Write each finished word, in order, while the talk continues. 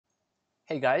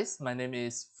Hey guys, my name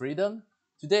is Freedom.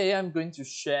 Today I'm going to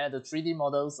share the 3D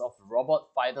models of robot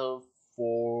fighter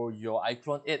for your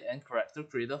iClone.zip and Character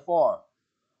Creator 4.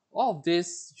 All of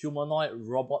this humanoid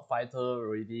robot fighter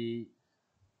already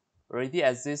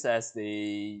exists as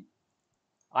the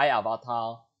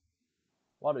iAvatar,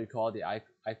 what we call the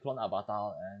iClone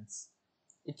avatar, and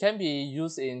it can be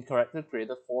used in Character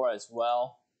Creator 4 as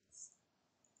well.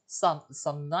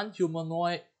 Some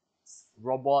non-humanoid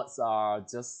robots are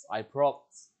just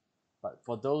iProps, but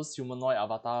for those humanoid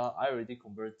avatar, I already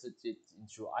converted it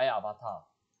into iAvatar.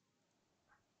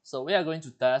 So we are going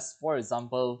to test, for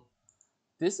example,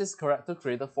 this is Character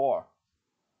Creator 4.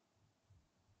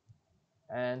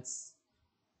 And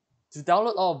to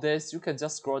download all of this, you can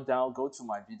just scroll down, go to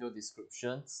my video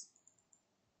descriptions.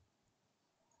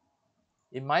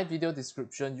 In my video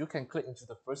description, you can click into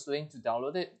the first link to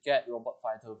download it, get Robot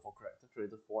Fighter for Character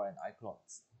Creator 4 and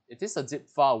iClones. It is a zip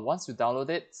file. Once you download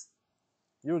it,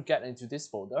 you'll get into this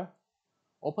folder.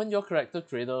 Open your Character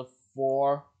Creator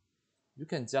 4. You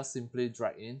can just simply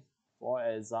drag in. For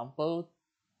example,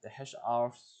 the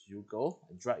HR you go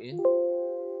and drag in.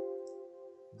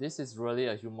 This is really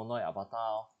a humanoid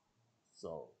avatar,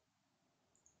 so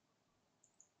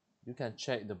you can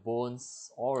check the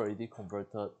bones already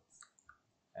converted,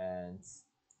 and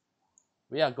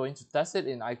we are going to test it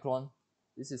in iClone.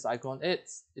 This is iClone.zip.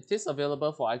 It is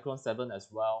available for iClone 7 as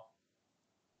well.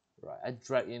 Right, I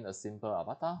drag in a simple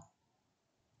avatar.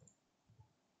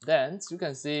 Then you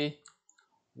can see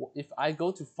if I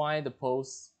go to find the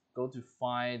pose, go to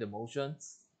find the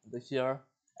motions, here,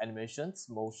 animations,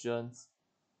 motions,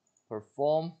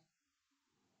 perform,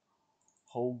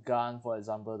 hold gun, for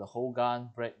example, the hold gun,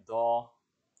 break door.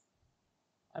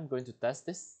 I'm going to test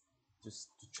this just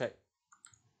to check.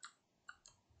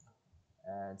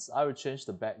 And I will change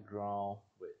the background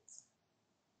with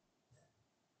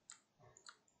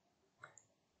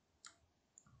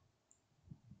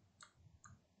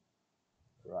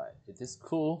right, it is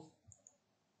cool.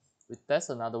 We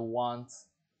test another one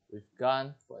with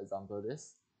gun, for example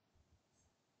this.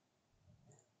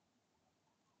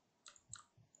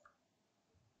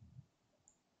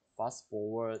 Fast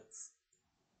forward,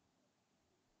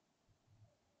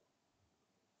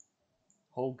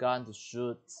 hold gun to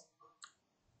shoot.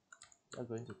 We are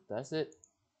going to test it.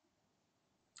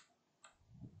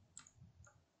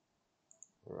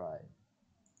 Right.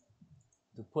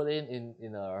 To put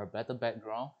in a better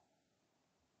background,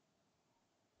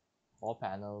 all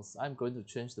panels, I'm going to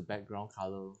change the background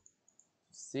color to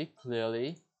see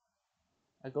clearly.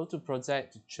 I go to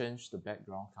project to change the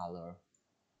background color.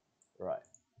 Right.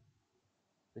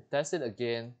 We test it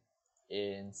again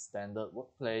in standard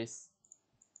workplace.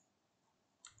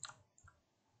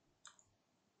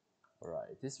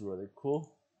 Alright, this is really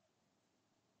cool.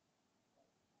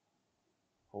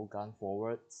 Hold gun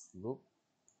forward, loop.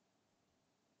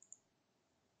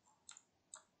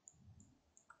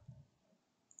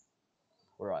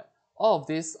 Alright, all of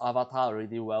these avatar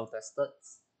already well tested,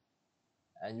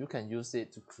 and you can use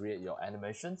it to create your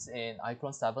animations in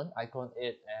iClone 7, iClone.zip,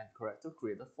 and Character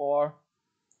Creator 4.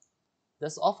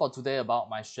 That's all for today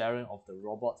about my sharing of the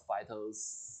robot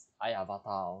fighters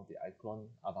iAvatar, the iClone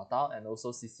avatar, and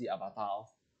also CC avatar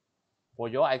for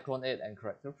your iClone.zip and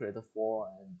Character Creator 4.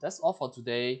 And that's all for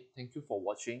today. Thank you for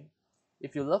watching.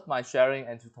 If you love my sharing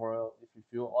and tutorial, if you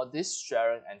feel all this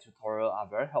sharing and tutorial are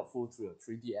very helpful to your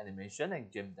 3D animation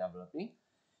and game developing,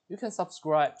 you can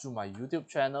subscribe to my YouTube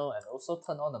channel and also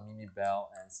turn on the mini bell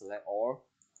and select all,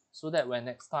 so that when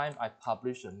next time I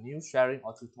publish a new sharing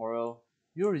or tutorial,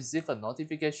 you'll receive a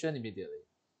notification immediately.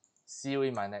 See you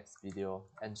in my next video.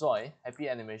 Enjoy, happy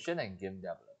animation and game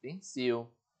developing. See you.